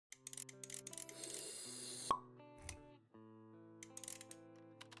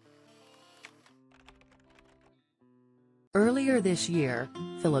Earlier this year,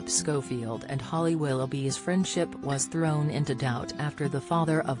 Phillip Schofield and Holly Willoughby's friendship was thrown into doubt after the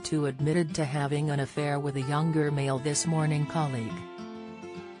father of two admitted to having an affair with a younger male This Morning colleague.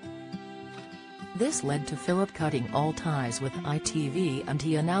 This led to Phillip cutting all ties with ITV, and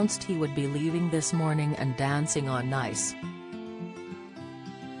he announced he would be leaving This Morning and Dancing on Ice.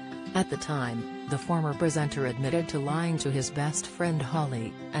 At the time, the former presenter admitted to lying to his best friend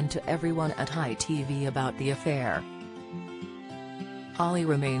Holly, and to everyone at ITV about the affair. Holly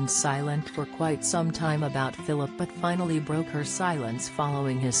remained silent for quite some time about Phillip, but finally broke her silence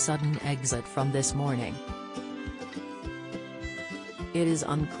following his sudden exit from This Morning. It is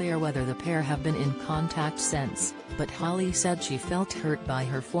unclear whether the pair have been in contact since, but Holly said she felt hurt by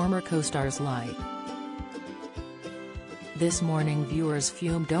her former co-star's lie. This Morning viewers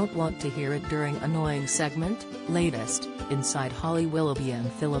fume don't want to hear it during annoying segment. Latest, inside Holly Willoughby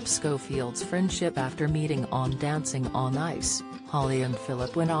and Phillip Schofield's friendship after meeting on Dancing on Ice. Holly and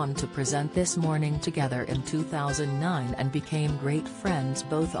Phillip went on to present This Morning together in 2009 and became great friends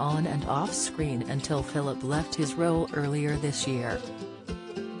both on and off screen until Phillip left his role earlier this year.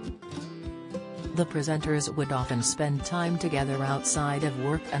 The presenters would often spend time together outside of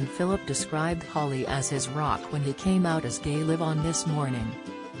work, and Phillip described Holly as his rock when he came out as gay live on This Morning.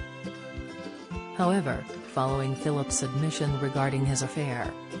 However, following Phillip's admission regarding his affair,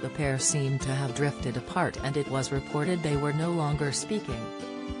 the pair seemed to have drifted apart, and it was reported they were no longer speaking.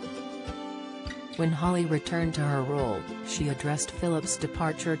 When Holly returned to her role, she addressed Phillip's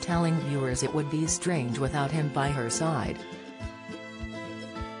departure, telling viewers it would be strange without him by her side.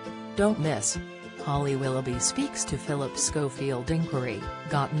 "Don't miss." Holly Willoughby speaks to Phillip Schofield inquiry,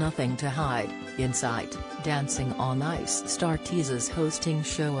 "Got nothing to hide." Insight, Dancing on Ice star teases hosting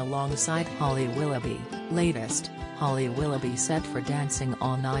show alongside Holly Willoughby. Latest, Holly Willoughby set for Dancing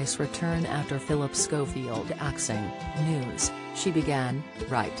on Ice return after Phillip Schofield axing. News, she began,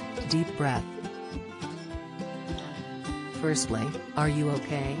 "Right, deep breath. Firstly, are you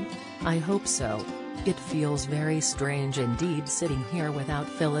okay? I hope so. It feels very strange indeed sitting here without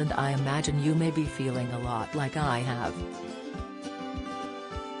Phil, and I imagine you may be feeling a lot like I have.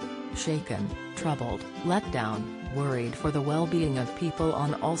 Shaken, troubled, let down, worried for the well-being of people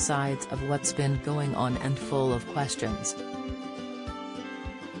on all sides of what's been going on, and full of questions.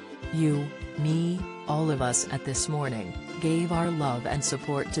 You, me, all of us at This Morning, gave our love and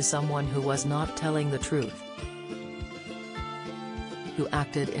support to someone who was not telling the truth, who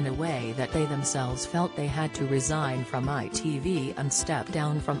acted in a way that they themselves felt they had to resign from ITV and step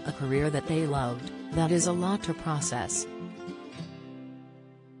down from a career that they loved. That is a lot to process.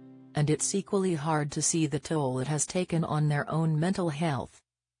 And it's equally hard to see the toll it has taken on their own mental health."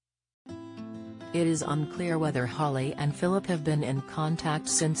 It is unclear whether Holly and Phillip have been in contact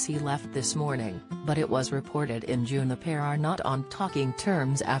since he left This Morning, but it was reported in June the pair are not on talking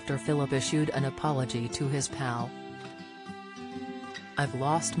terms after Phillip issued an apology to his pal. "I've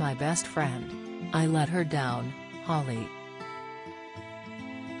lost my best friend. I let her down, Holly.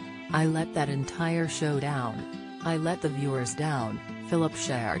 I let that entire show down. I let the viewers down," Phillip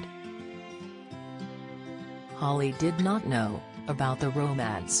shared. Holly did not know about the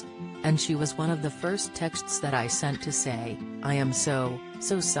romance, and she was one of the first texts that I sent to say, "I am so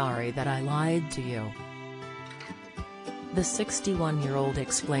sorry that I lied to you." The 61-year-old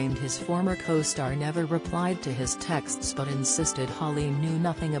explained his former co-star never replied to his texts but insisted Holly knew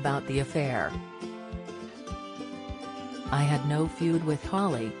nothing about the affair. "I had no feud with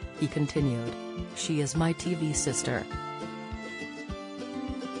Holly," he continued. "She is my TV sister.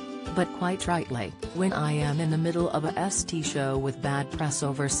 But quite rightly, when I am in the middle of a ST show with bad press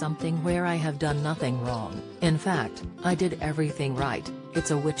over something where I have done nothing wrong, in fact, I did everything right,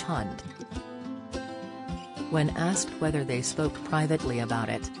 it's a witch hunt." When asked whether they spoke privately about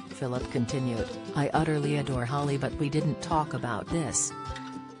it, Phillip continued, "I utterly adore Holly, but we didn't talk about this.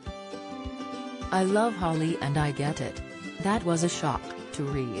 I love Holly and I get it. That was a shock to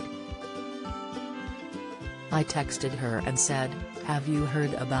read. I texted her and said, 'Have you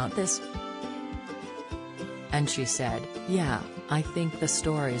heard about this?' And she said, 'Yeah, I think the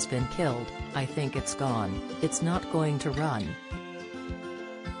story's been killed, I think it's gone, it's not going to run.'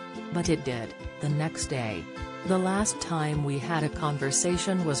 But it did, the next day. The last time we had a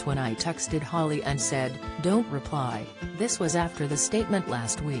conversation was when I texted Holly and said, 'Don't reply.' This was after the statement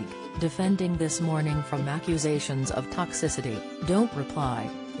last week, defending This Morning from accusations of toxicity. 'Don't reply,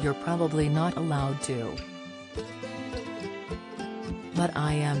 you're probably not allowed to. But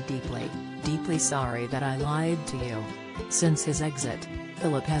I am deeply sorry that I lied to you.' Since his exit,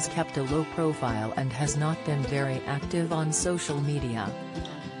 Phillip has kept a low profile and has not been very active on social media.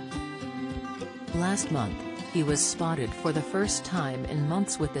 Last month, he was spotted for the first time in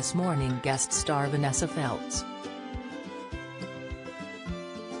months with This Morning guest star Vanessa Feltz.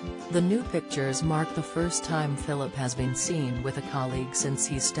 The new pictures mark the first time Phillip has been seen with a colleague since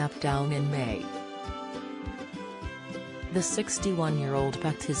he stepped down in May. The 61-year-old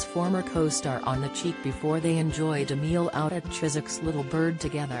pecked his former co-star on the cheek before they enjoyed a meal out at Chiswick's Little Bird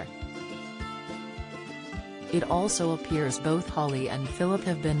together. It also appears both Holly and Phillip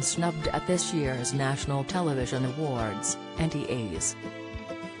have been snubbed at this year's National Television Awards, NTAs.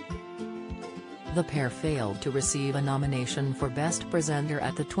 The pair failed to receive a nomination for Best Presenter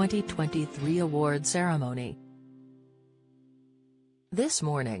at the 2023 award ceremony. This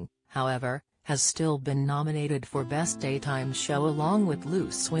Morning, however, has still been nominated for Best Daytime Show along with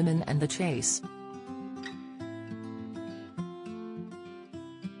Loose Women and The Chase.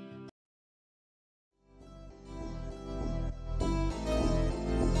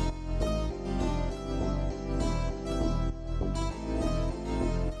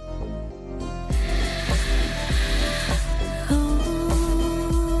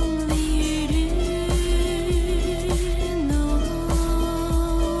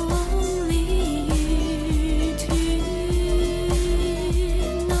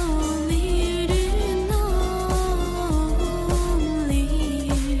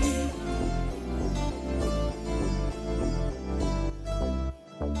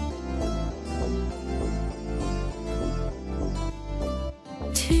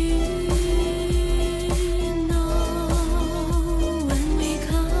 To